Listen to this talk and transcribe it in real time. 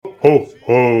ho,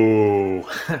 ho.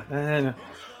 And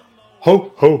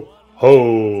ho, ho,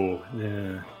 ho.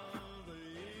 Yeah.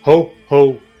 Ho,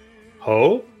 ho,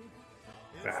 ho.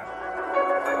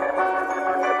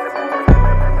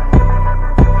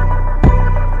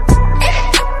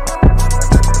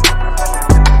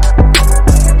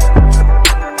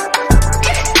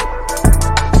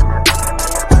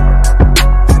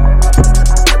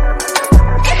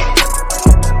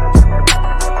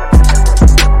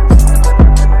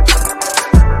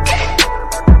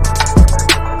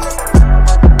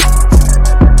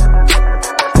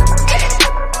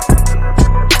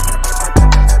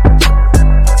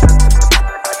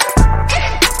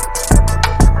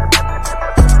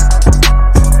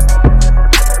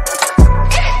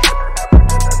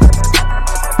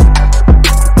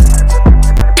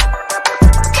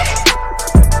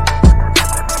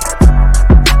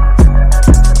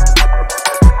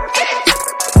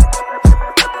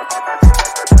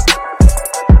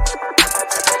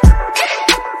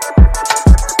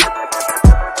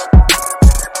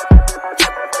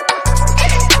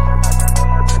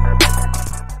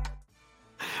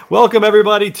 Welcome,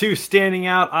 everybody, to Standing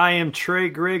Out. I am Trey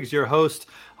Griggs, your host,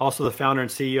 also the founder and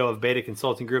CEO of Beta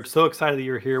Consulting Group. So excited that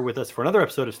you're here with us for another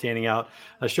episode of Standing Out,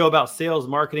 a show about sales,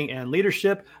 marketing, and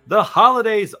leadership. The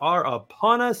holidays are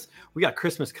upon us. We got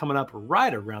Christmas coming up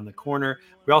right around the corner.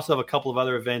 We also have a couple of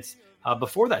other events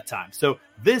before that time. So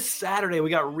this Saturday, we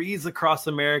got wreaths across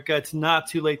America. It's not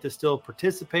too late to still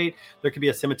participate. There could be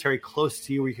a cemetery close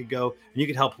to you where you could go and you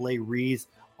could help lay wreaths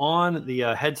on the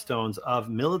headstones of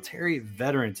military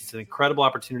veterans. It's an incredible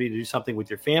opportunity to do something with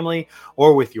your family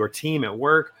or with your team at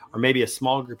work, or maybe a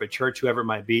small group at church, whoever it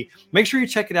might be. Make sure you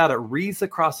check it out at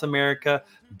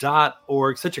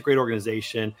wreathsacrossamerica.org. Such a great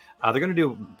organization. They're going to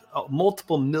do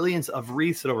multiple millions of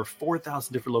wreaths at over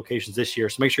 4,000 different locations this year.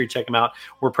 So make sure you check them out.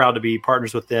 We're proud to be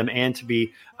partners with them and to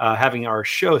be having our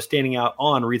show Standing Out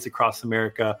on Wreaths Across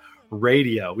America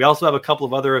Radio. We also have a couple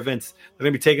of other events that are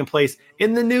going to be taking place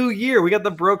in the new year. We got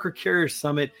the Broker Carrier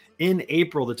Summit in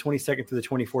April, the 22nd through the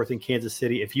 24th in Kansas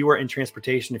City. If you are in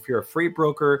transportation, if you're a freight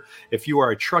broker, if you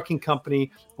are a trucking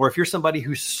company, or if you're somebody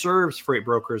who serves freight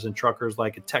brokers and truckers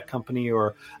like a tech company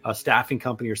or a staffing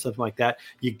company or something like that,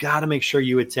 you got to make sure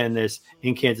you attend this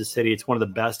in Kansas City. It's one of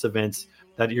the best events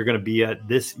that you're going to be at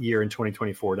this year in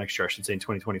 2024, next year, I should say in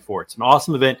 2024. It's an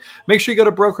awesome event. Make sure you go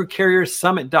to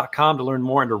brokercarriersummit.com to learn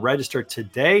more and to register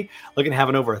today. Looking at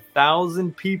having over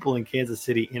 1,000 people in Kansas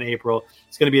City in April.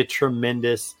 It's going to be a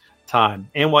tremendous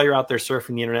time. And while you're out there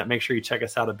surfing the internet, make sure you check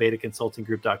us out at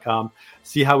betaconsultinggroup.com.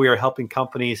 See how we are helping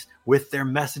companies with their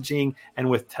messaging and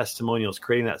with testimonials,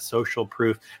 creating that social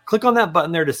proof. Click on that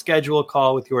button there to schedule a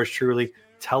call with yours truly.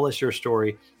 Tell us your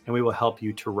story, and we will help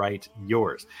you to write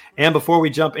yours. And before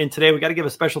we jump in today, we got to give a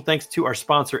special thanks to our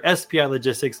sponsor, SPI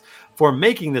Logistics, for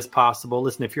making this possible.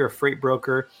 Listen, if you're a freight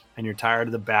broker and you're tired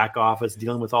of the back office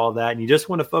dealing with all of that, and you just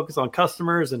want to focus on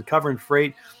customers and covering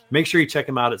freight, make sure you check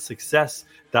them out at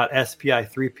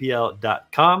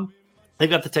success.spi3pl.com. They've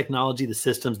got the technology, the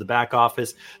systems, the back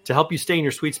office to help you stay in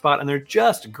your sweet spot. And they're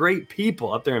just great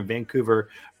people up there in Vancouver,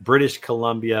 British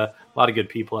Columbia. A lot of good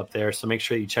people up there. So make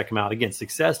sure you check them out. Again,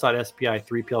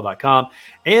 success.spi3pl.com,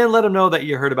 and let them know that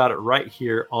you heard about it right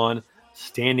here on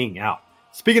Standing Out.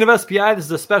 Speaking of SPI, this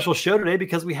is a special show today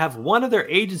because we have one of their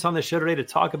agents on the show today to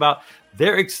talk about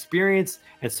their experience.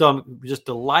 And so I'm just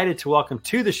delighted to welcome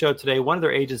to the show today one of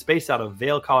their agents based out of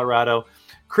Vail, Colorado,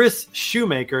 Chris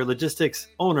Shoemaker, logistics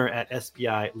owner at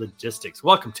SPI Logistics.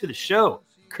 Welcome to the show.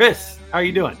 Chris, how are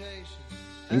you doing?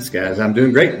 Thanks, guys. I'm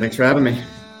doing great. Thanks for having me.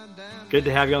 Good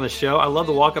to have you on the show. I love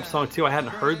the walk-up song, too. I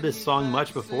hadn't heard this song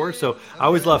much before, so I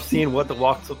always love seeing what the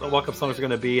walk-up songs are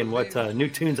going to be and what new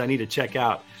tunes I need to check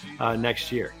out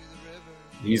next year.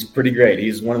 He's pretty great.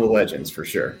 He's one of the legends for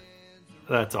sure.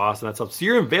 That's awesome. That's awesome. So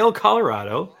you're in Vail,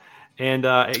 Colorado. And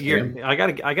I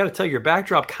gotta tell you, your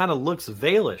backdrop kind of looks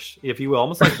Vailish, if you will,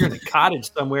 almost like you're in a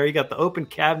cottage somewhere. You got the open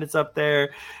cabinets up there,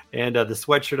 and the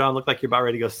sweatshirt on. Look like you're about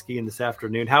ready to go skiing this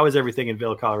afternoon. How is everything in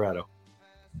Vail, Colorado?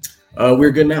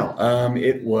 We're good now.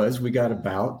 We got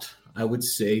about, I would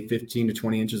say, 15 to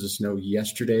 20 inches of snow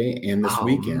yesterday and this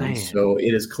weekend. Man. So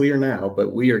it is clear now,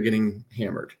 but we are getting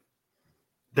hammered.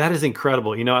 That is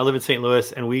incredible. You know, I live in St. Louis,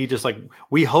 and we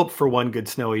hope for one good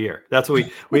snow a year. That's what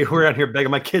we're out here begging.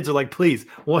 My kids are like, please,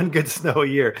 one good snow a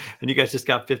year. And you guys just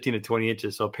got 15 to 20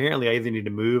 inches. So apparently I either need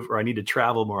to move or I need to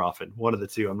travel more often. One of the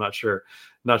two. I'm not sure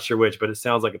which, but it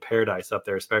sounds like a paradise up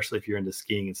there, especially if you're into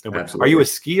skiing and snowboarding. Absolutely. Are you a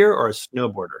skier or a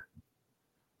snowboarder?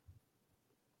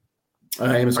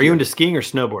 I am a skier. Are you into skiing or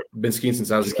snowboarding? I've been skiing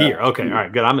since I was a skier. Okay. All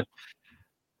right, good. I'm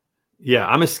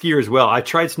a skier as well. I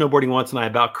tried snowboarding once and I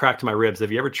about cracked my ribs.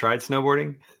 Have you ever tried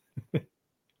snowboarding?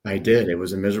 I I did. It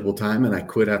was a miserable time, and I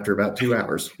quit after about 2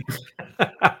 hours.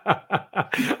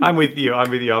 I'm with you.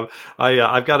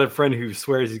 I've got a friend who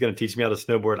swears he's going to teach me how to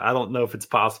snowboard. I don't know if it's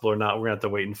possible or not. We're going to have to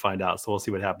wait and find out. So we'll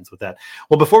see what happens with that.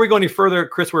 Well, before we go any further,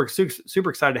 Chris, we're super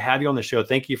excited to have you on the show.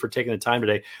 Thank you for taking the time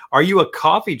today. Are you a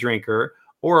coffee drinker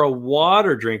or a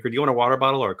water drinker? Do you want a water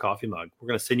bottle or a coffee mug? We're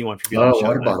going to send you one for being on the show.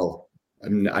 Water bottle.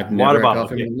 I've never had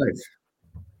coffee in my life.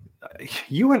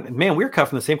 You and man, we're cut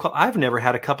from the same cloth. I've never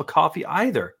had a cup of coffee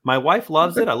either. My wife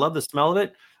loves it. I love the smell of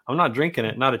it. I'm not drinking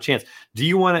it. Not a chance. Do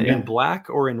you want it in black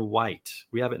or in white?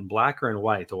 We have it in black or in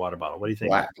white, the water bottle. What do you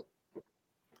think? Black.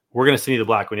 We're going to send you the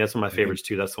black one. That's one of my favorites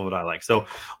too. That's the one that I like. So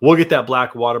we'll get that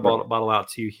black water bottle out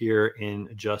to you here in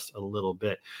just a little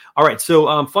bit. All right.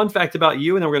 So fun fact about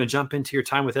you, and then we're going to jump into your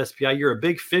time with SPI. You're a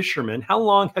big fisherman. How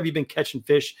long have you been catching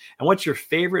fish? And what's your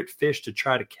favorite fish to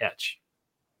try to catch?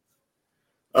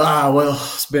 Well,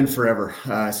 it's been forever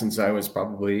since I was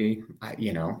probably,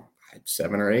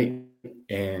 7 or 8.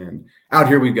 And out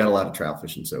here, we've got a lot of trout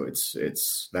fishing. So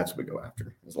it's that's what we go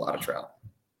after. There's a lot of trout.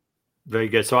 Very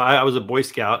good. So I was a Boy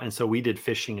Scout, and so we did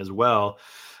fishing as well.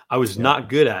 I was not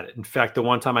good at it. In fact, the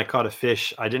one time I caught a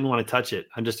fish, I didn't want to touch it.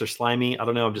 They're slimy. I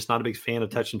don't know. I'm just not a big fan of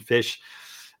touching fish.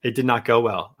 It did not go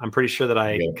well. I'm pretty sure that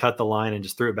I cut the line and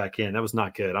just threw it back in. That was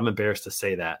not good. I'm embarrassed to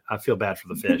say that. I feel bad for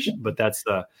the fish, but that's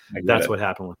what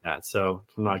happened with that. So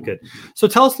not good. So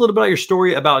tell us a little bit about your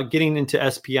story about getting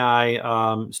into SPI.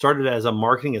 Started as a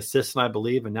marketing assistant, I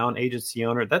believe, and now an agency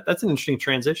owner. That's an interesting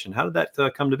transition. How did that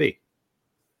come to be?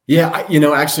 Yeah,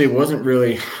 actually, it wasn't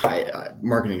really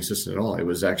marketing assistant at all. It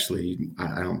was actually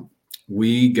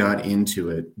we got into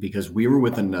it because we were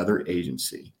with another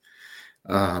agency.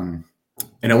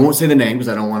 And I won't say the name because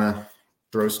I don't want to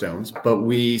throw stones, but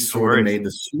we sort of made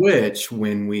the switch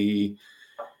when we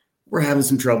were having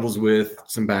some troubles with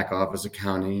some back office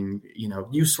accounting.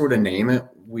 You sort of name it.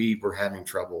 We were having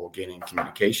trouble getting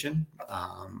communication,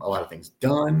 a lot of things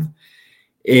done.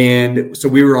 And so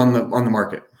we were on the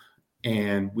market,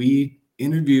 and we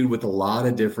interviewed with a lot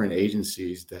of different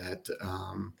agencies that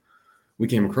we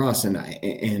came across.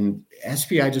 And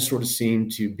SPI just sort of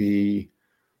seemed to be,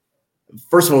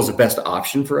 first of all, is the best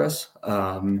option for us.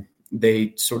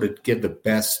 They sort of give the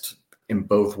best in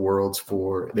both worlds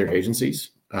for their agencies.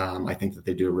 I think that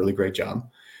they do a really great job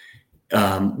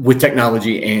with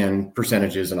technology and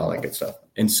percentages and all that good stuff.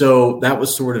 And so that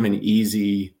was sort of an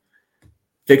easy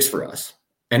fix for us.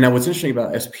 And now what's interesting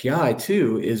about SPI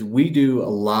too is we do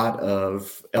a lot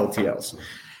of LTLs.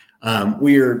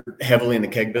 We are heavily in the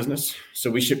keg business. So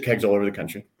we ship kegs all over the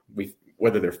country.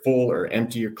 Whether they're full or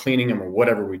empty or cleaning them or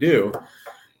whatever we do.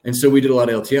 And so we did a lot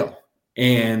of LTL.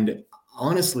 And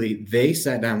honestly, they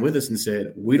sat down with us and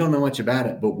said, we don't know much about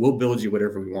it, but we'll build you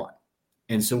whatever we want.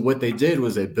 And so what they did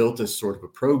was they built us sort of a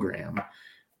program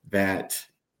that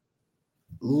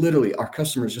literally our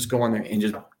customers just go on there and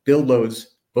just build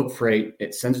loads, book freight,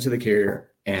 it sends it to the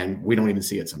carrier, and we don't even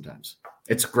see it sometimes.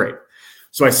 It's great.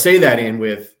 So I say that in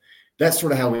with, that's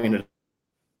sort of how we ended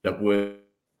up with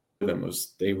them.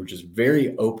 Was they were just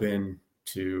very open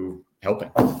to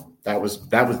helping. That was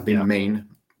the main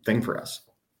thing for us.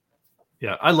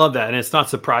 Yeah, I love that. And it's not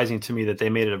surprising to me that they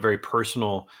made it a very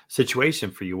personal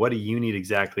situation for you. What do you need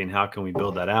exactly, and how can we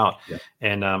build that out? Yeah.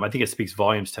 And I think it speaks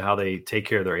volumes to how they take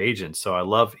care of their agents. So I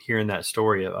love hearing that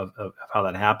story of how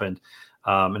that happened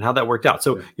and how that worked out.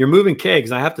 So you're moving kegs.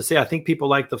 And I have to say, I think people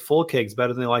like the full kegs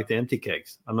better than they like the empty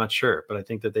kegs. I'm not sure, but I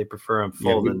think that they prefer them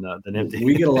full than empty.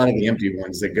 We get a lot of the empty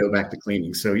ones that go back to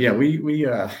cleaning. So yeah,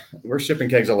 we're shipping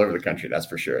kegs all over the country. That's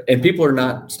for sure. And people are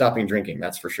not stopping drinking.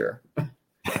 That's for sure.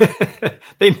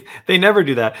 They never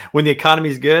do that. When the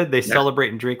economy's good, they celebrate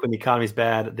and drink. When the economy's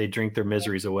bad, they drink their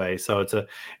miseries away. So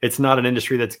it's not an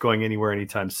industry that's going anywhere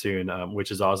anytime soon, which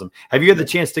is awesome. Have you had the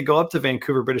chance to go up to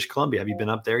Vancouver, British Columbia? Have you been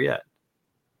up there yet?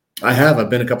 I have. I've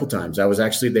been a couple times. I was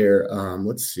actually there,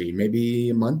 maybe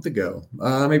a month ago,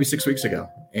 maybe 6 weeks ago.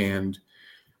 And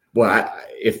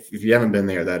if you haven't been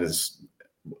there, that is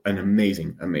an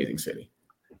amazing, amazing city.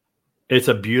 It's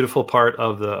a beautiful part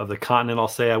of the continent. I'll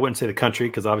say, I wouldn't say the country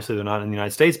because obviously they're not in the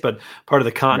United States, but part of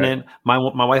the continent.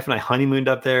 Right. My wife and I honeymooned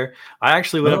up there. I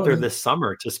actually went up there this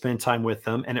summer to spend time with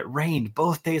them, and it rained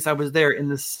both days I was there in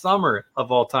the summer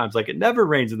of all times. Like, it never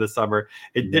rains in the summer.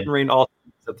 It didn't rain all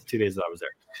except the 2 days that I was there.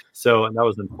 So, and that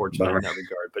was unfortunate in that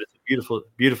regard, but it's a beautiful,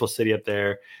 beautiful city up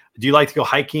there. Do you like to go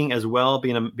hiking as well?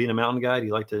 Being a mountain guy, do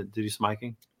you like to do some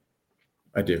hiking?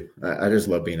 I do. I just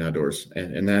love being outdoors,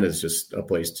 and that is just a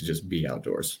place to just be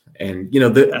outdoors. And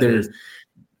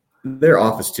their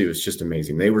office too is just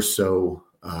amazing. They were so,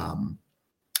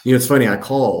 it's funny. I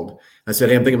called. I said,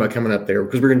 "Hey, I'm thinking about coming up there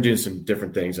because we're going to do some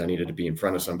different things. I needed to be in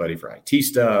front of somebody for IT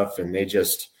stuff," and they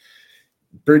just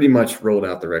pretty much rolled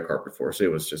out the red carpet for us.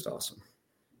 It was just awesome.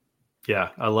 Yeah,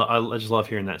 I just love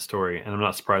hearing that story, and I'm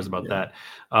not surprised about that.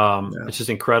 Yeah. It's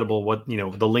just incredible what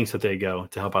the lengths that they go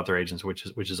to help out their agents,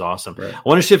 which is awesome. Right. I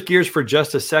want to shift gears for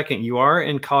just a second. You are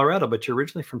in Colorado, but you're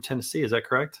originally from Tennessee. Is that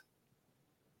correct?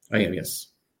 I am, yes.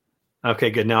 Okay,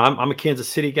 good. Now I'm a Kansas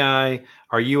City guy.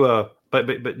 Are you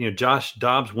but Josh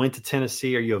Dobbs went to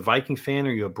Tennessee. Are you a Viking fan?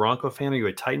 Are you a Bronco fan? Are you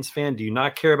a Titans fan? Do you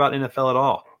not care about NFL at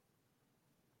all?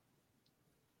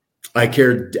 I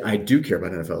do care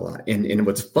about NFL a lot. And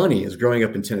what's funny is growing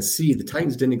up in Tennessee, the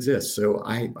Titans didn't exist. So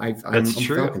I'm a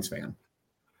Falcons fan.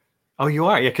 Oh, you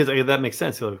are? Yeah, because that makes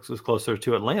sense. It was closer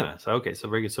to Atlanta. So, okay, so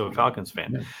very good. So a Falcons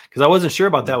fan. Because I wasn't sure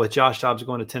about that with Josh Dobbs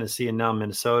going to Tennessee and now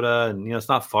Minnesota. And, it's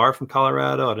not far from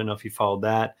Colorado. I don't know if you followed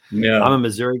that. No. I'm a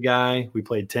Missouri guy. We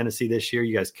played Tennessee this year.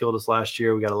 You guys killed us last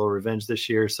year. We got a little revenge this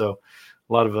year. So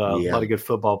a lot of good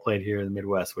football played here in the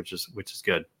Midwest, which is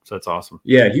good. So that's awesome.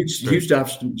 Yeah, huge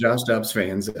Josh Dobbs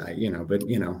fans,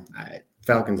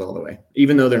 Falcons all the way,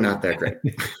 even though they're not that great.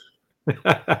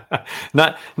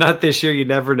 not this year. You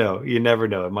never know. They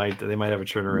might have a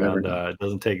turnaround.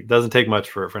 It doesn't take much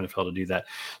for NFL to do that.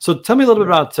 So tell me a little bit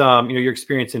about your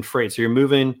experience in freight. So you're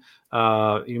moving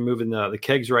the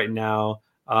kegs right now.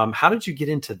 How did you get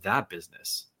into that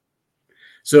business?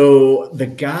 So the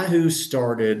guy who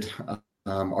started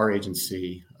our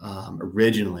agency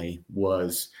originally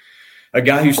was a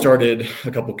guy who started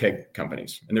a couple keg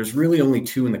companies, and there's really only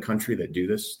two in the country that do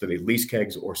this, that they lease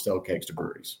kegs or sell kegs to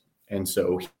breweries. And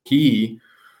so he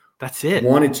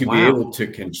wanted to be able to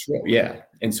control. Yeah.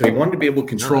 And so he wanted to be able to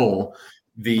control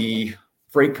the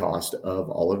freight cost of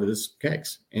all of his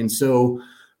kegs. And so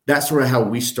that's sort of how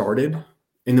we started.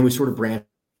 And then we sort of branched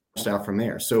out from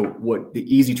there. So what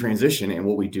the easy transition and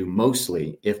what we do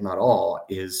mostly, if not all,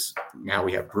 is now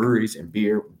we have breweries and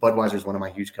beer. Budweiser is one of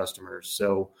my huge customers.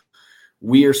 So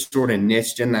we are sort of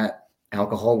niched in that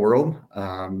alcohol world.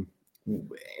 And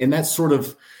that's sort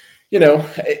of,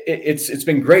 it's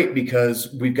been great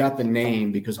because we've got the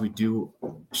name, because we do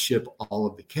ship all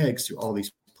of the kegs to all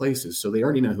these places. So they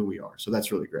already know who we are. So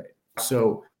that's really great.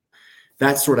 So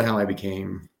that's sort of how I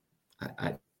became,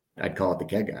 I'd call it the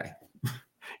keg guy.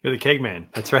 You're the keg man.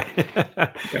 That's right.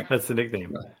 Yeah. That's the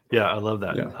nickname. Yeah, I love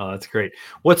that. Yeah. Oh, that's great.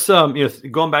 What's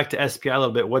going back to SPI a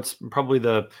little bit, what's probably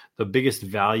the biggest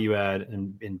value add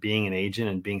in being an agent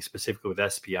and being specifically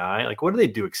with SPI? Like, what do they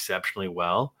do exceptionally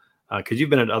well? Because you've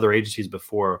been at other agencies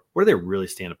before. Where do they really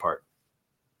stand apart?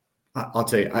 I'll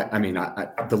tell you,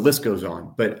 the list goes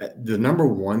on, but the number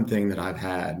one thing that I've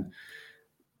had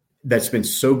that's been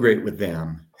so great with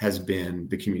them has been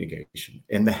the communication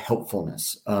and the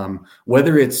helpfulness.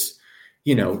 Whether it's,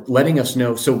 letting us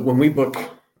know. So when we book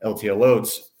LTL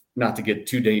loads, not to get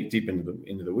too deep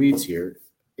into the weeds here,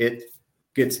 it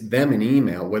gets them an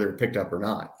email, whether it picked up or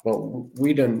not. Well,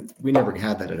 we never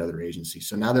had that at other agencies.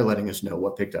 So now they're letting us know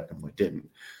what picked up and what didn't.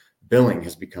 Billing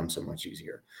has become so much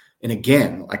easier. And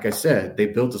again, like I said, they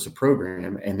built us a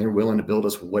program and they're willing to build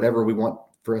us whatever we want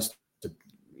for us to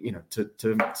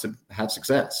have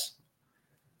success.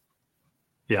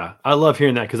 Yeah, I love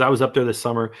hearing that because I was up there this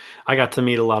summer. I got to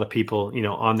meet a lot of people,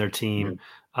 on their team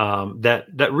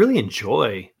that really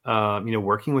enjoy,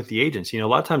 working with the agents. A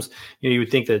lot of times, you would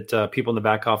think that people in the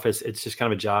back office, it's just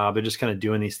kind of a job. They're just kind of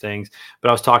doing these things. But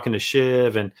I was talking to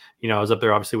Shiv, and I was up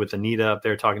there obviously with Anita up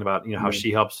there talking about how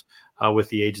she helps with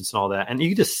the agents and all that. And you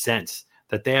could just sense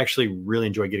that they actually really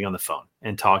enjoy getting on the phone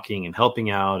and talking and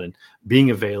helping out and being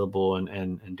available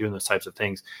and doing those types of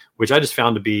things, which I just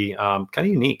found to be kind of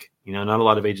unique. Not a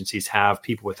lot of agencies have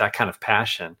people with that kind of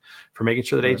passion for making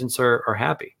sure that agents are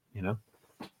happy,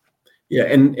 Yeah.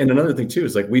 And another thing too,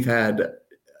 is like we've had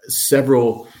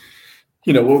several,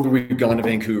 we've gone to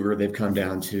Vancouver, they've come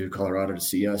down to Colorado to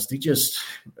see us. They just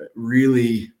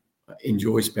really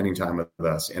enjoy spending time with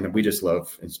us. And we just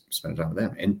love spending time with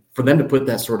them. And for them to put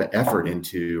that sort of effort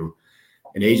into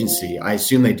an agency, I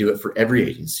assume they do it for every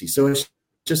agency. So it's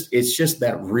just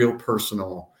that real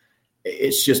personal.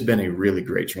 It's just been a really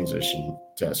great transition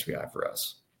to SPI for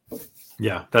us.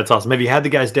 Yeah, that's awesome. Have you had the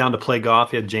guys down to play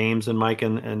golf? You had James and Mike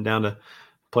and down to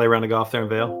play around the golf there in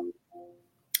Vail?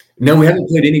 No, we haven't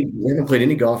played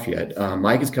any golf yet.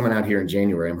 Mike is coming out here in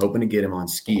January. I'm hoping to get him on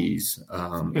skis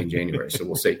in January. So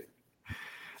we'll see.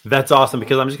 That's awesome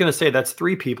because I'm just going to say that's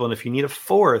three people. And if you need a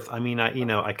fourth, I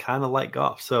kind of like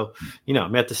golf. So, I'm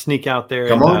going to have to sneak out there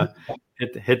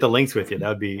hit the links with you.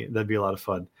 That'd be a lot of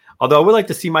fun. Although I would like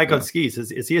to see Mike on skis.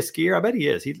 Is he a skier? I bet he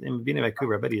is. Being in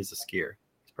Vancouver, I bet he is a skier.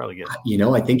 He's probably good.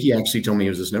 I think he actually told me he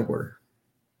was a snowboarder.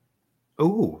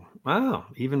 Ooh, Wow,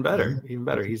 even better, even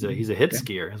better. He's a hit Yeah.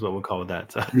 skier, is what we'll call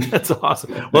that. So that's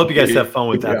awesome. Well, hope you guys have fun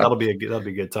with that. Yeah. That'll be a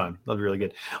good time. That'll be really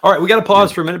good. All right, we got to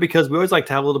pause for a minute because we always like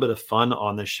to have a little bit of fun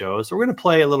on the show. So we're going to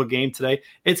play a little game today.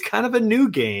 It's kind of a new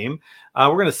game. We're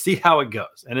going to see how it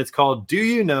goes, and it's called "Do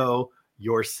You Know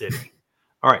Your City?"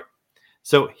 All right.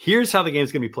 So here's how the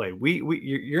game's going to be played.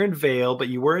 You're in Vail, but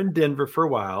you were in Denver for a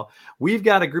while. We've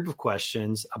got a group of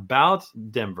questions about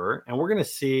Denver, and we're going to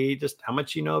see just how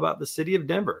much you know about the city of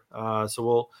Denver.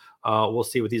 So we'll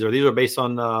see what these are. These are based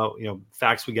on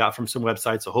facts we got from some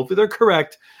websites. So hopefully they're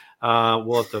correct.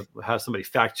 We'll have to have somebody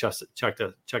fact check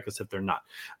us if they're not.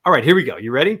 All right, here we go.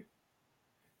 You ready?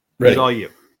 Ready. It's all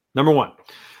you. Number one.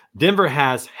 Denver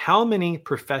has how many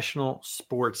professional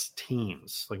sports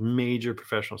teams, like major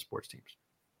professional sports teams?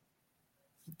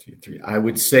 2, 3. I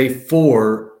would say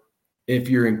 4 if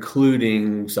you're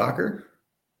including soccer.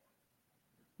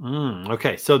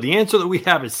 Okay, so the answer that we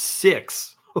have is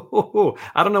 6.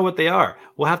 I don't know what they are.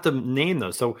 We'll have to name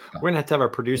those. So we're going to have our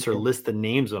producer list the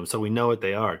names of them so we know what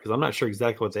they are, because I'm not sure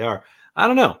exactly what they are. I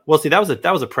don't know. We'll see. That was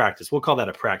a practice. We'll call that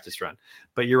a practice run.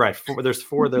 But you're right. There's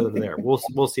 4 that are there.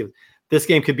 We'll see. This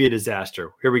game could be a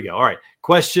disaster. Here we go. All right.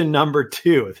 Question number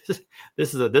 2.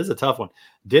 This is a tough one.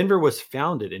 Denver was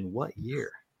founded in what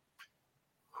year?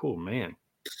 Oh, man.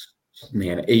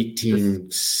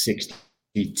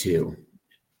 1862.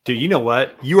 Dude, you know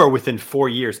what? You are within 4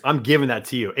 years. I'm giving that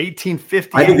to you. 1850.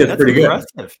 I think that's pretty impressive.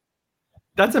 good.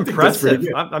 That's impressive.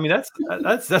 I mean,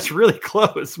 that's really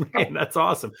close, man. That's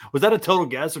awesome. Was that a total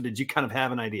guess, or did you kind of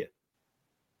have an idea?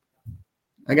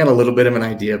 I got a little bit of an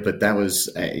idea, but that was,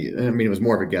 it was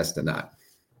more of a guess than not.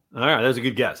 All right. That was a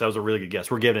good guess. That was a really good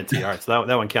guess. We're giving it to you. All right. So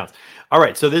that one counts. All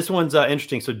right. So this one's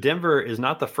interesting. So Denver is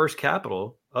not the first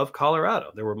capital of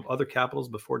Colorado. There were other capitals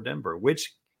before Denver.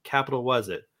 Which capital was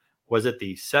it? Was it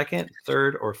the 2nd,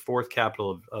 3rd, or 4th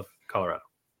capital of Colorado?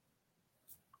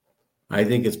 I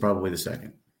think it's probably the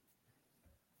 2nd.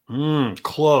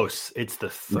 Close. It's the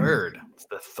 3rd. It's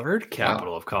the 3rd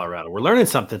capital of Colorado. We're learning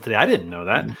something today. I didn't know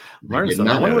that. Learning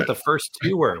something. I wonder what the first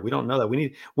 2 were. We don't know that.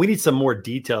 We need some more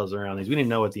details around these. We didn't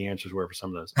know what the answers were for some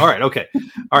of those. All right. Okay.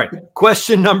 All right.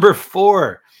 Question number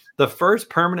 4. The first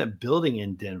permanent building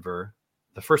in Denver,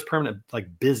 the first permanent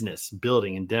business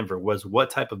building in Denver was what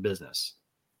type of business?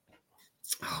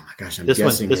 Oh my gosh. This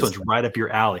one's right up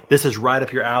your alley. This is right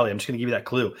up your alley. I'm just going to give you that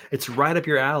clue. It's right up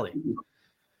your alley.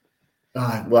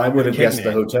 Well, I would have guessed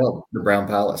the hotel, the Brown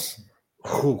Palace.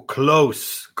 Oh,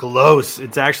 close.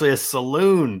 It's actually a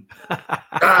saloon.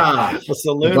 The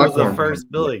saloon was the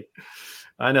first building.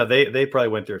 I know they probably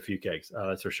went through a few cakes.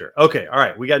 That's for sure. Okay. All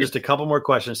right. We got just a couple more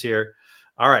questions here.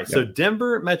 All right. Yep. So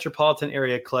Denver metropolitan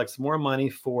area collects more money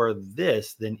for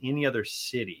this than any other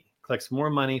city. Collects more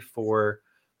money for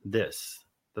this,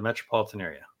 the metropolitan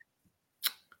area.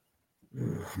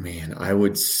 Oh, man, I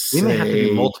would say we may have to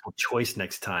do multiple choice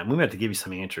next time. We may have to give you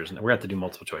some answers, and we're going to have to do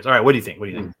multiple choice. All right, what do you think?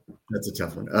 That's a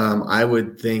tough one. I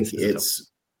would think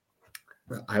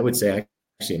I would say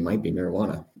actually it might be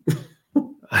marijuana.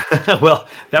 Well,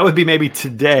 that would be maybe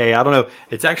today. I don't know.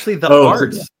 It's actually the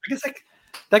arts. I guess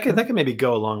that could maybe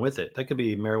go along with it. That could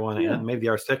be marijuana and maybe the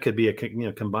arts. That could be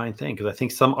a combined thing, because I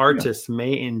think some artists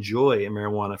may enjoy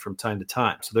marijuana from time to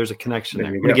time. So there's a connection there.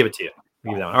 I'm going to give it to you.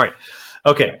 Give you that one. All right.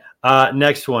 Okay.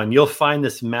 Next one. You'll find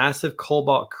this massive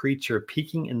cobalt creature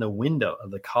peeking in the window of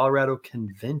the Colorado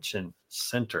Convention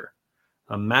Center.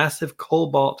 A massive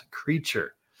cobalt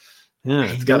creature. Yeah,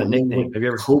 it's got a nickname. Have you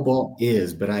ever? Cobalt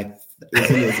is, but is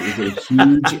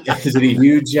it a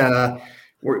huge?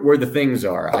 Where the things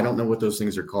are? I don't know what those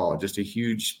things are called. Just a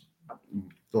huge,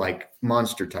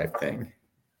 monster type thing.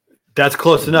 That's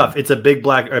close enough. It's a big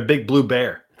blue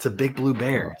bear. It's a big blue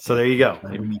bear. So there you go.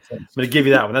 I'm going to give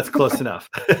you that one. That's close enough.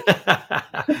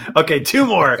 Okay, 2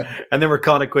 more, and then we're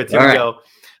calling it quits. Here we go.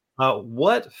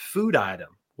 What food item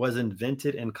was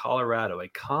invented in Colorado? A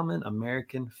common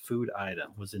American food item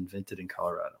was invented in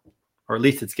Colorado. Or at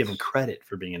least it's given credit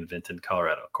for being invented in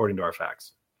Colorado, according to our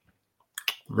facts.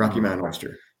 Rocky Mountain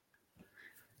oyster.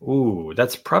 Ooh,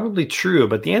 that's probably true.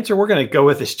 But the answer we're going to go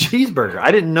with is cheeseburger. I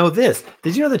didn't know this.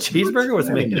 Did you know the cheeseburger was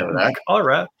made in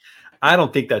Colorado? I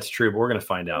don't think that's true, but we're going to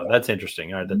find out. That's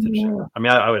interesting. All right, that's interesting. I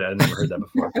mean, I've never heard that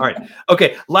before. All right.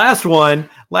 Okay, last one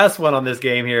on this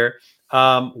game here.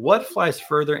 What flies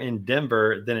further in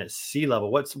Denver than at sea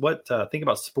level? Think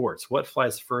about sports. What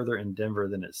flies further in Denver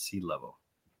than at sea level?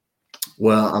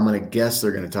 Well, I'm going to guess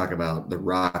they're going to talk about the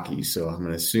Rockies, so I'm going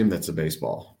to assume that's a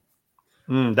baseball.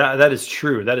 That is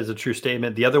true. That is a true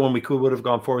statement. The other one we would have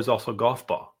gone for was also golf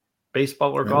ball.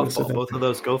 baseball or golf ball. Both of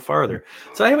those go farther.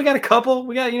 So hey, we got a couple.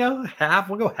 We got half.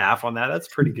 We'll go half on that. That's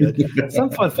pretty good. Some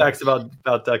fun facts about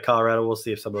Colorado. We'll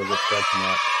see if some of those are correct or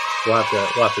not. We'll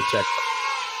have to check.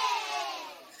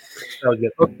 That was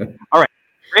good. Okay. All right.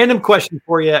 Random question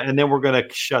for you, and then we're gonna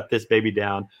shut this baby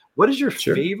down. What is your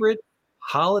favorite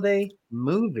holiday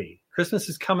movie? Christmas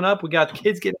is coming up. We got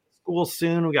kids getting to school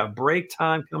soon. We got break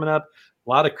time coming up. A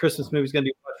lot of Christmas movies going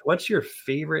to be watched. What's your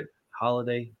favorite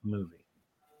holiday movie?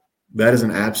 That is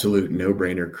an absolute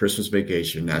no-brainer. Christmas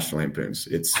Vacation, National Lampoon's.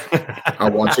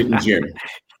 I'll watch it in June.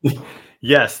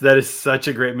 Yes, that is such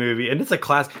a great movie. And it's a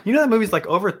classic. That movie's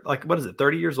what is it,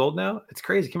 30 years old now? It's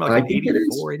crazy. It came out in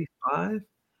 84, 85.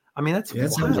 I mean, that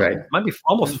sounds right. It might be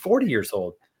almost 40 years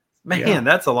old. Man,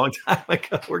 that's a long time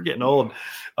ago. We're getting old.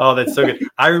 Oh, that's so good.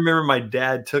 I remember my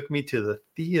dad took me to the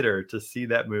theater to see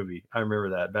that movie. I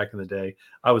remember that back in the day.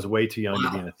 I was way too young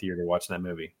to be in a theater watching that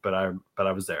movie, but I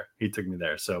was there. He took me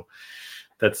there. So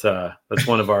that's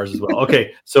one of ours as well.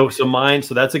 Okay. So mine.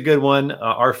 So that's a good one.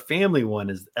 Our family one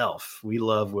is Elf. We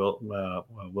love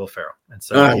Will Ferrell. And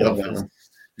so I love that one.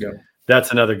 Yeah.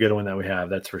 That's another good one that we have.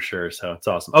 That's for sure. So it's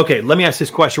awesome. Okay, let me ask this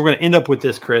question. We're going to end up with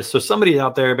this, Chris. So somebody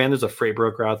out there, man, there's a freight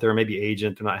broker out there, maybe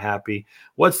agent. They're not happy.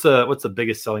 What's the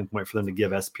biggest selling point for them to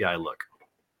give SPI a look?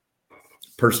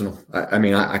 Personal. I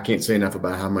mean, I can't say enough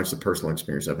about how much the personal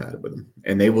experience I've had with them.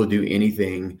 And they will do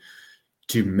anything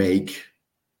to make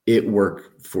it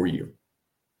work for you.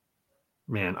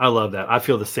 Man, I love that. I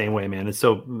feel the same way, man. And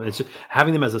so it's just,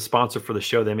 having them as a sponsor for the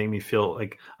show, they make me feel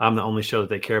like I'm the only show that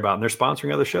they care about. And they're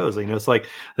sponsoring other shows. It's like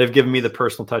they've given me the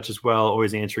personal touch as well,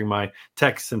 always answering my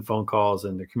texts and phone calls,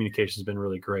 and their communication has been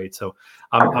really great. So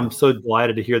I'm so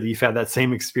delighted to hear that you've had that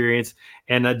same experience.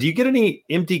 And do you get any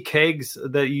empty kegs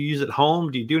that you use at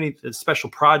home? Do you do any special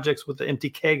projects with the empty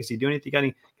kegs? Do you do anything? Got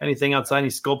anything outside? Any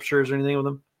sculptures or anything with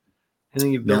them?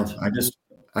 Anything you've built? No,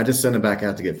 I just send them back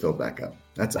out to get filled back up.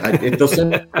 If they'll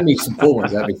send me some full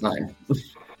ones, that'd be fine.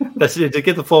 That's it. To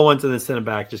get the full ones and then send them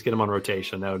back. Just get them on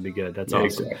rotation. That would be good. That's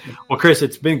awesome. Exactly. Well, Chris,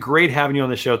 it's been great having you on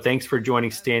the show. Thanks for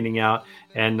joining Standing Out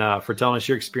and for telling us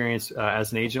your experience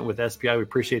as an agent with SPI. We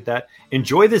appreciate that.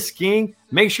 Enjoy the skiing.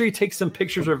 Make sure you take some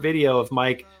pictures or video of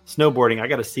Mike snowboarding. I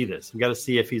got to see this. We got to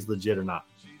see if he's legit or not.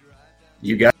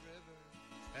 You got.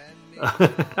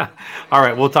 All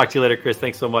right. We'll talk to you later, Chris.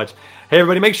 Thanks so much. Hey,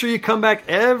 everybody, make sure you come back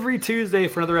every Tuesday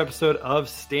for another episode of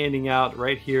Standing Out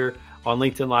right here on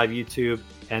LinkedIn Live, YouTube,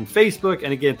 and Facebook.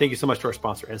 And again, thank you so much to our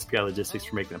sponsor, SPI Logistics,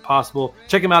 for making it possible.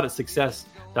 Check them out at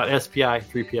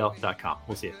success.spi3pl.com.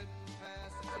 We'll see you.